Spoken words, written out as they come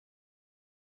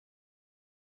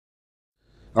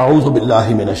اعوذ باللہ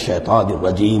من الشیطان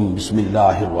الرجیم بسم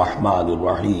اللہ الرحمن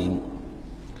الرحیم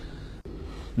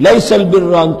لیس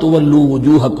البر ان تولوا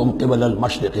وجوہکم قبل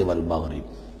المشرق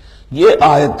والمغرب۔ یہ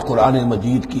آیت قرآن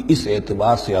مجید کی اس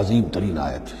اعتبار سے عظیم ترین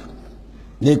آیت ہے۔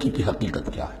 نیکی کی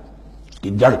حقیقت کیا ہے، اس کی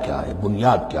جڑ کیا ہے،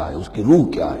 بنیاد کیا ہے، اس کی روح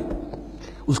کیا ہے،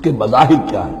 اس کے مظاہر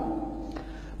کیا ہے۔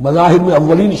 مظاہر میں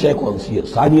اولین شے کون سی ہے،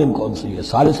 ثانین کون سی ہے،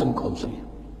 ثالثاً کون سی ہے،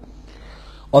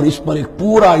 اور اس پر ایک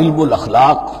پورا علم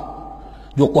الاخلاق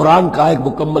جو قرآن کا ایک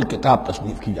مکمل کتاب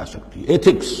تصنیف کی جا سکتی ہے۔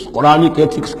 ایتھکس، قرآنک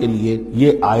ایتھکس کے لیے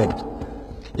یہ آیت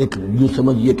ایک یوں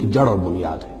سمجھیے کہ جڑ اور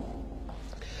بنیاد ہے۔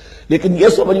 لیکن یہ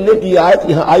سمجھ لیں کہ یہ آیت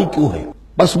یہاں آئی کیوں ہے۔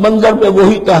 پس منظر میں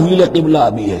وہی تحویل قبلہ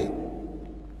ابھی ہے۔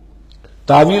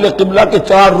 تحویل قبلہ کے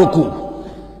 4 رکوع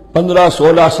 15،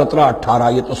 16، 17،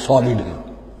 18 یہ تو سالڈ ہے۔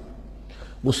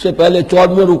 اس سے پہلے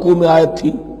 14ویں رکوع میں آیت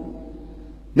تھی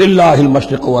للہ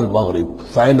المشرق والمغرب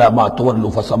فأینما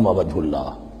تولوا فثم وجہ اللہ۔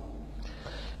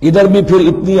 ادھر بھی پھر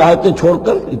اتنی آیتیں چھوڑ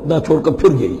کر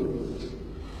پھر گئی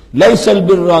لیس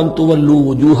البر ان تولوا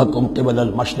وجوہکم قبل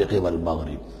المشرق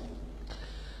والمغرب۔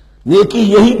 نیکی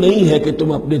یہی نہیں ہے کہ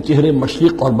تم اپنے چہرے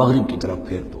مشرق اور مغرب کی طرف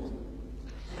پھیر دو۔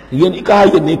 یہ نہیں کہا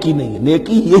یہ نیکی نہیں ہے،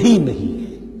 نیکی یہی نہیں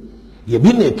ہے، یہ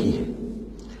بھی نیکی ہے۔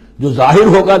 جو ظاہر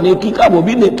ہوگا نیکی کا وہ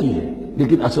بھی نیکی ہے،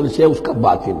 لیکن اصل سے اس کا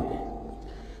باطن ہے۔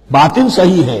 باطن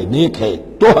صحیح ہے، نیک ہے،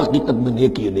 تو حقیقت میں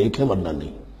نیکی نیک ہے، ورنہ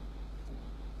نہیں۔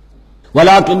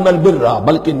 وَلَٰكِنَّ الْبِرَّ،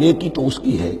 بلکہ نیکی تو اس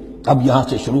کی ہے۔ اب یہاں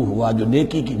سے شروع ہوا جو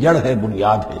نیکی کی جڑ ہے،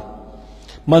 بنیاد ہے۔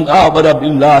 مَنْ آمَنَ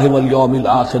بِاللَّهِ وَالْيَوْمِ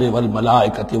الْآخِرِ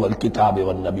وَالْمَلَائِكَةِ وَالْكِتَابِ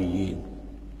وَالنَّبِيِّينَ۔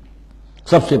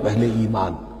 سب سے پہلے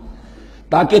ایمان،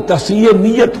 تاکہ تصحیح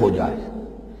نیت ہو جائے۔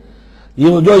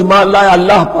 یہ جو ایمان لائے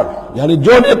اللہ پر، یعنی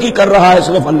جو نیکی کر رہا ہے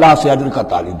صرف اللہ سے اجر کا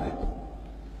طالب ہے۔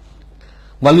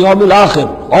 وَالْيَوْمِ الْآخِرِ،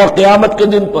 اور قیامت کے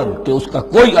دن پر کہ اس کا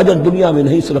کوئی اجر دنیا میں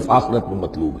نہیں، صرف آخرت میں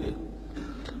مطلوب ہے۔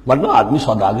 ورنہ آدمی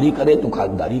سوداگری کرے،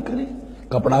 دکانداری کرے،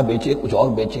 کپڑا بیچے، کچھ اور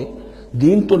بیچے،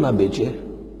 دین تو نہ بیچے۔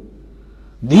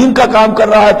 دین کا کام کر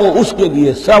رہا ہے تو اس کے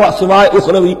لیے سوائے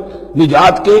اخروی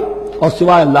نجات کے اور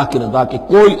سوائے اللہ کی رضا کے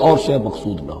کوئی اور شے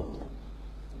مقصود نہ ہو۔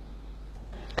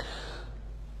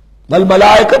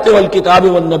 والملائکۃ والکتاب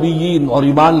والنبیین، اور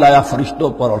ایمان لایا فرشتوں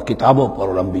پر اور کتابوں پر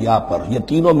اور انبیاء پر۔ یہ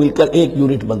تینوں مل کر ایک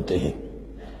یونٹ بنتے ہیں۔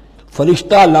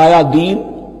 فرشتہ لایا دین،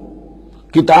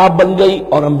 کتاب بن گئی،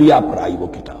 اور انبیاء پر آئی وہ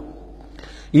کتاب۔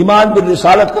 ایمان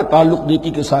بالرسالت کا تعلق نیکی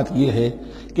کے ساتھ یہ ہے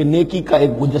کہ نیکی کا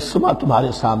ایک مجسمہ تمہارے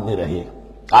سامنے رہے،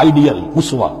 آئیڈیل،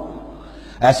 اسوہ۔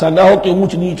 ایسا نہ ہو کہ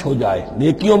اونچ نیچ ہو جائے۔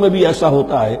 نیکیوں میں بھی ایسا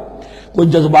ہوتا ہے، کوئی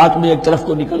جذبات میں ایک طرف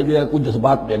کو نکل گیا، کوئی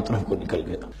جذبات میں ایک طرف کو نکل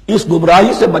گیا۔ اس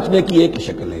گمراہی سے بچنے کی ایک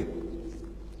شکل ہے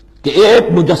کہ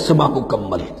ایک مجسمہ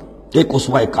مکمل، ایک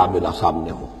اسوہ کاملہ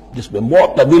سامنے ہو جس میں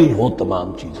معتدل ہو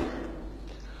تمام چیزیں،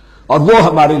 اور وہ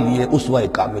ہمارے لیے اسوہ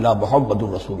کاملہ محمد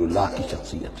رسول اللہ کی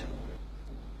شخصیت ہے۔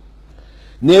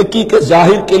 نیکی کے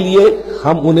ظاہر کے لیے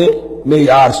ہم انہیں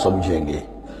معیار سمجھیں گے،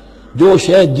 جو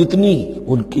شے جتنی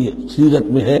ان کی سیرت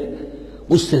میں ہے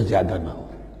اس سے زیادہ نہ ہو،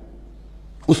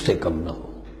 اس سے کم نہ ہو۔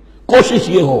 کوشش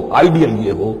یہ ہو، آئیڈیل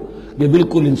یہ ہو کہ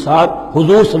بالکل انسان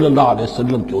حضور صلی اللہ علیہ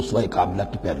وسلم کے اسوہ کاملہ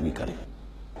کی پیروی کرے۔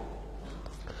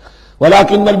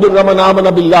 وَلَٰكِنَّ الْبِرَّ مَنْ آمَنَ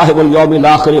بِاللَّهِ وَالْيَوْمِ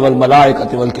الْآخِرِ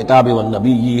وَالْمَلَائِكَةِ وَالْكِتَابِ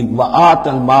وَالنَّبِيِّينَ وَآتَى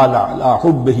الْمَالَ عَلَىٰ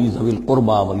حُبِّهِ ذَوِي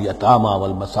الْقُرْبَىٰ وَالْيَتَامَىٰ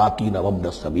وَالْمَسَاكِينَ وَابْنَ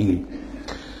السَّبِيلِ،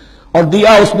 اور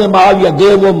دیا اس نے مال، یا دے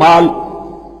وہ مال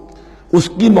اس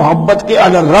کی محبت کے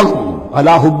علی الرغم،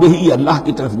 علی حبہ اللہ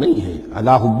کی طرف نہیں ہے،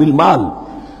 علی حب المال،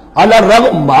 علی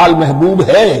الرغم مال محبوب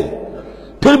ہے،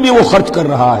 پھر بھی وہ خرچ کر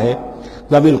رہا ہے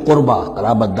ذوی القربہ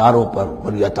قرابت داروں پر،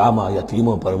 والیتامى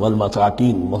یتیموں پر،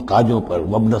 والمساکین محتاجوں پر،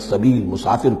 وابن السبیل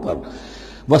مسافر پر،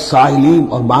 والسائلین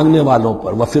اور مانگنے والوں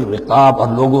پر، وفی الرقاب اور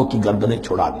لوگوں کی گردنیں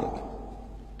چھڑانے کی۔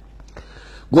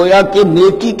 گویا کہ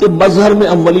نیکی کے مظہر میں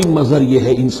اولین مظہر یہ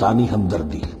ہے انسانی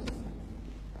ہمدردی۔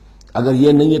 اگر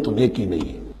یہ نہیں ہے تو نیکی نہیں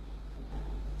ہے۔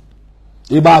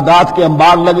 عبادات کے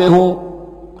انبار لگے ہوں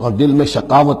اور دل میں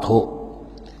شقاوت ہو،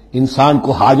 انسان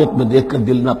کو حاجت میں دیکھ کر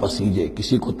دل نہ پسیجے،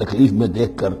 کسی کو تکلیف میں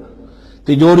دیکھ کر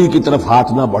تجوری کی طرف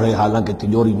ہاتھ نہ بڑھے حالانکہ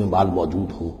تجوری میں مال موجود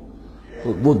ہو،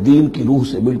 تو وہ دین کی روح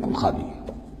سے بالکل خالی ہے۔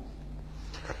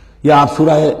 یا آپ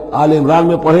سورہ آل عمران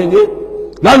میں پڑھیں گے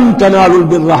لن تنالوا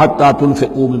البر حتى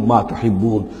تنفقوا مما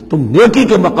تحبون، تم نیکی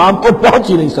کے مقام کو پہنچ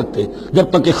ہی نہیں سکتے جب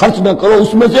تک کہ خرچ نہ کرو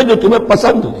اس میں سے جو تمہیں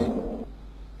پسند ہے۔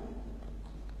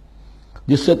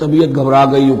 جس سے طبیعت گھبرا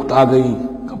گئی، اکتا گئی،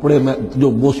 کپڑے میں جو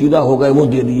بوسیدہ ہو گئے وہ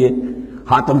دے دیے،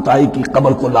 حاتم طائی کی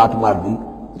قبر کو لات مار دی،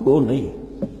 وہ نہیں،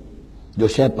 جو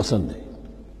شے پسند ہے۔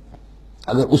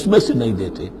 اگر اس میں سے نہیں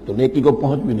دیتے تو نیکی کو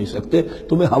پہنچ بھی نہیں سکتے،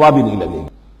 تمہیں ہوا بھی نہیں لگے گی۔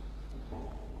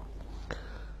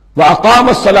 وَأَقَامَ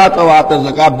الصَّلَاةَ وَآتَى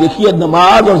الزَّكَاةَ، دیکھیے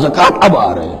نماز اور زکوٰۃ اب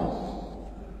آ رہے ہیں۔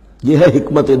 یہ ہے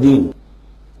حکمت دین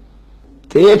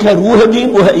کہ ایک ہے روح دین،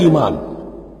 وہ ہے ایمان،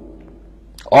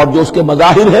 اور جو اس کے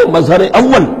مظاہر ہے مظہر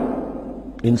اول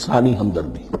انسانی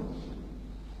ہمدردی،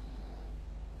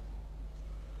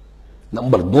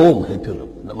 نمبر دو ہے پھر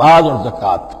نماز اور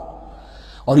زکوٰۃ،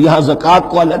 اور یہاں زکوٰۃ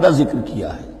کو علیحدہ ذکر کیا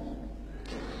ہے،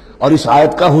 اور اس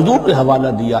آیت کا حضور نے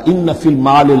حوالہ دیا ان فی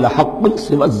المال لحق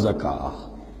سوى الزکاۃ۔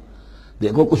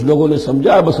 دیکھو کچھ لوگوں نے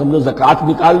سمجھا بس ہم نے زکوٰۃ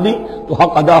نکال دی تو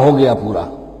حق ادا ہو گیا پورا،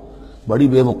 بڑی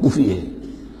بے وقوفی ہے۔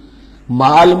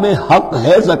 مال میں حق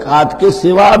ہے زکوٰۃ کے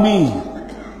سوا بھی،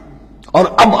 اور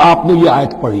اب آپ نے یہ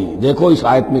آیت پڑھی، دیکھو اس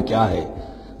آیت میں کیا ہے،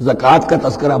 زکوٰۃ کا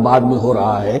تذکرہ بعد میں ہو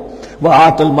رہا ہے،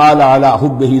 وَآتَ الْمَالَ عَلَىٰ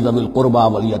حُبِّهِ ذَوِي الْقُرْبَىٰ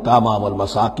وَالْيَتَامَىٰ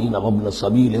وَالْمَسَاكِينَ وَابْنَ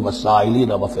السَّبِيلِ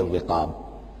وَالسَّائِلِينَ وَفِي الرِّقَابِ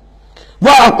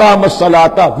وَأَقَامَ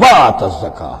الصَّلَاةَ وَآتَى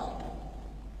الزَّكَاةَ۔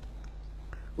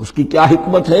 اس کی کیا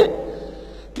حکمت ہے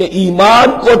کہ ایمان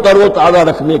کو تر و تازہ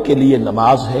رکھنے کے لیے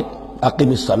نماز ہے، اقم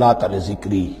الصلاۃ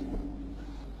لذکری،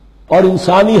 اور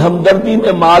انسانی ہمدردی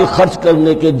میں مال خرچ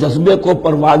کرنے کے جذبے کو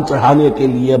پروان چڑھانے کے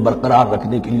لیے برقرار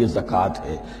رکھنے کے لیے زکوٰۃ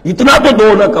ہے۔ اتنا تو دو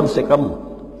نا کم سے کم،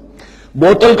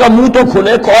 بوتل کا منہ تو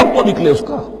کھلے، کارک تو نکلے اس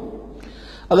کا،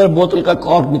 اگر بوتل کا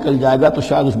کارک نکل جائے گا تو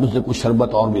شاید اس میں سے کچھ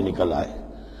شربت اور بھی نکل آئے،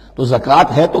 تو زکوٰۃ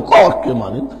ہے تو کارک کے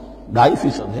مانند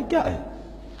 2.5% ہے، کیا ہے،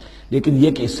 لیکن یہ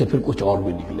کہ اس سے پھر کچھ اور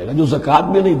بھی نکلے گا۔ جو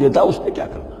زکوٰۃ بھی نہیں دیتا اس نے کیا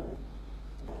کرنا۔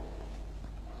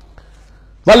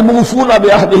 وَالْمُوفُونَ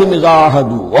بِعَهْدِهِمْ إِذَا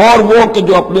عَاهَدُوا، اور وہ کہ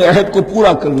جو اپنے عہد کو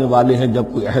پورا کرنے والے ہیں جب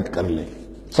کوئی عہد کر لے۔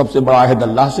 سب سے بڑا عہد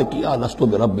اللہ سے کیا، لَسْتُ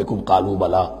بِرَبِّكُمْ قَالُوا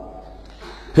بَلَىٰ،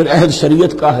 پھر عہد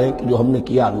شریعت کا ہے کہ جو ہم نے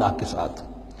کیا اللہ کے ساتھ،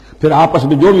 پھر آپس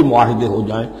میں جو بھی معاہدے ہو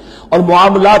جائیں، اور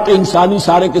معاملات انسانی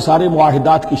سارے کے سارے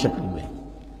معاہدات کی شکل میں،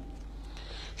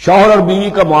 شوہر اور بیوی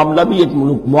کا معاملہ بھی ایک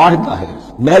معاہدہ ہے،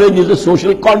 marriage is a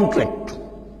social contract,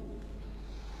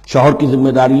 شوہر کی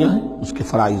ذمہ داریاں ہیں، اس کے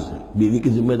فرائض ہیں، بیوی کی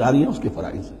ذمہ داریاں اس کے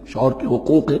فرائض ہیں، شوہر کے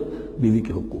حقوق ہیں، بیوی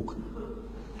کے حقوق ہیں،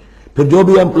 پھر جو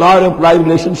بھی امپلائر امپلائی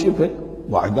ریلیشن شپ ہے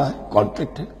معاہدہ ہے،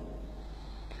 کانٹریکٹ ہے،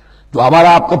 جو ہمارا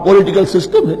آپ کا پولیٹیکل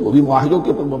سسٹم ہے وہ بھی معاہدوں کے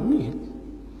اوپر مبنی ہے،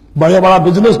 بڑا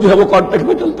بزنس جو ہے وہ کانٹریکٹ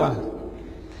میں چلتا ہے۔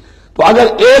 تو اگر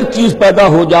ایک چیز پیدا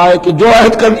ہو جائے کہ جو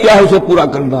عہد کر دیا ہے اسے پورا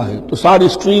کرنا ہے تو ساری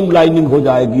اسٹریم لائننگ ہو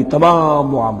جائے گی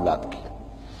تمام معاملات کی۔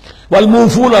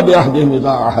 وَالْمُوفُونَ بِعَهْدِهِمْ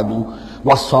إِذَا عَاهَدُوا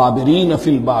وَالصَّابِرِينَ فِي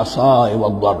الْبَأْسَاءِ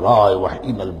وَالضَّرَّاءِ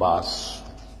وَحِينَ الْبَأْسِ،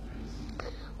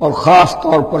 اور خاص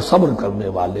طور پر صبر کرنے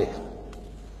والے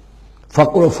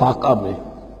فقر و فاقہ میں،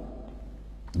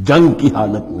 جنگ کی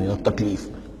حالت میں اور تکلیف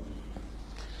میں۔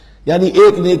 یعنی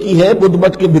ایک نیکی ہے بدھ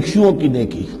مت کے بھکشوؤں کی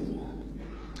نیکی،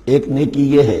 ایک نیکی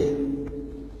یہ ہے،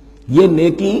 یہ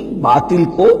نیکی باطل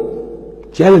کو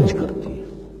چیلنج کرتی ہے،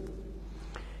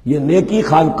 یہ نیکی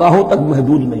خانقاہوں تک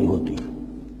محدود نہیں ہوتی،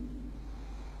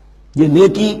 یہ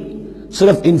نیکی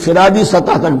صرف انفرادی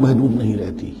سطح تک محدود نہیں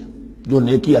رہتی، جو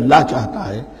نیکی اللہ چاہتا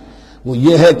ہے وہ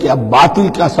یہ ہے کہ اب باطل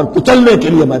کا سر کچلنے کے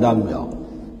لیے میدان میں آؤ،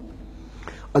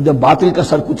 اور جب باطل کا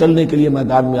سر کچلنے کے لیے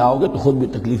میدان میں آؤ گے تو خود بھی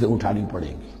تکلیفیں اٹھانی پڑیں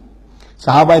گی۔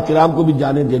 صحابہ کرام کو بھی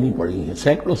جانیں دینی پڑی ہیں،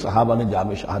 سینکڑوں صحابہ نے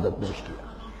جام شہادت پیش کیا،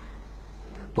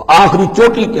 تو آخری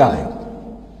چوٹی کیا ہے،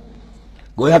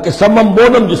 گویا کہ سمم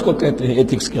بونم جس کو کہتے ہیں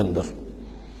ایتھکس کے اندر،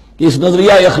 کہ اس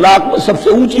نظریہ اخلاق میں سب سے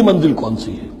اونچی منزل کون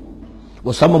سی ہے،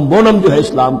 وہ سمم بونم جو ہے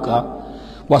اسلام کا،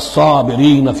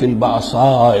 وَالصَّابِرِينَ فِي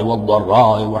الْبَأْسَاءِ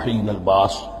وَالضَّرَّاءِ وَحِينَ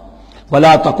الْبَأْسِ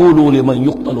وَلَا تَقُولُوا لِمَنْ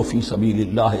يُقْتَلُ فِي سَبِيلِ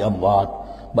اللَّهِ أَمْوَاتٌ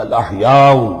بَلْ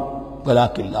أَحْيَاءٌ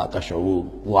وَلَٰكِن لَا تَشْعُرُونَ۔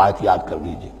 وہ آیت یاد کر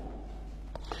لیجیے،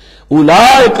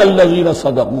 اولئک الذین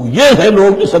صدقوا، یہ ہیں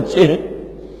لوگ جو سچے ہیں،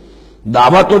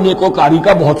 دعوت و نیکوکاری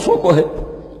کا بہت شوق ہے،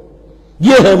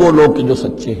 یہ ہیں وہ لوگ کہ جو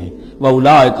سچے ہیں،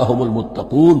 واولئک هم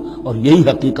المتقون، اور یہی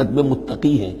حقیقت میں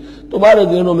متقی ہیں۔ تمہارے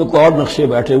ذہنوں میں کوئی اور نقشے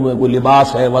بیٹھے ہوئے ہیں، کوئی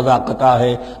لباس ہے، وضاقتہ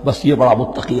ہے، بس یہ بڑا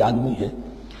متقی آدمی ہے،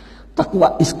 تقوی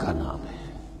اس کا نام ہے۔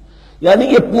 یعنی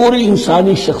یہ پوری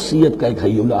انسانی شخصیت کا ایک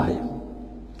ہیولہ ہے،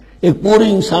 ایک پوری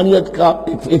انسانیت کا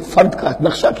ایک فرد کا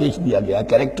نقشہ کھینچ دیا گیا،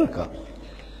 کیریکٹر کا،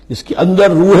 اس کے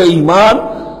اندر روح ایمان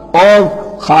اور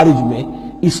خارج میں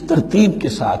اس ترتیب کے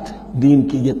ساتھ دین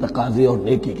کی یہ تقاضے اور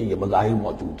نیکی کے یہ مظاہر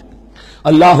موجود ہیں۔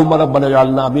 اللہم ربنا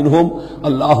اجعلنا منہم،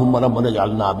 اللہم ربنا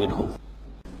اجعلنا منہم۔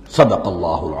 صدق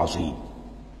اللہ العظیم۔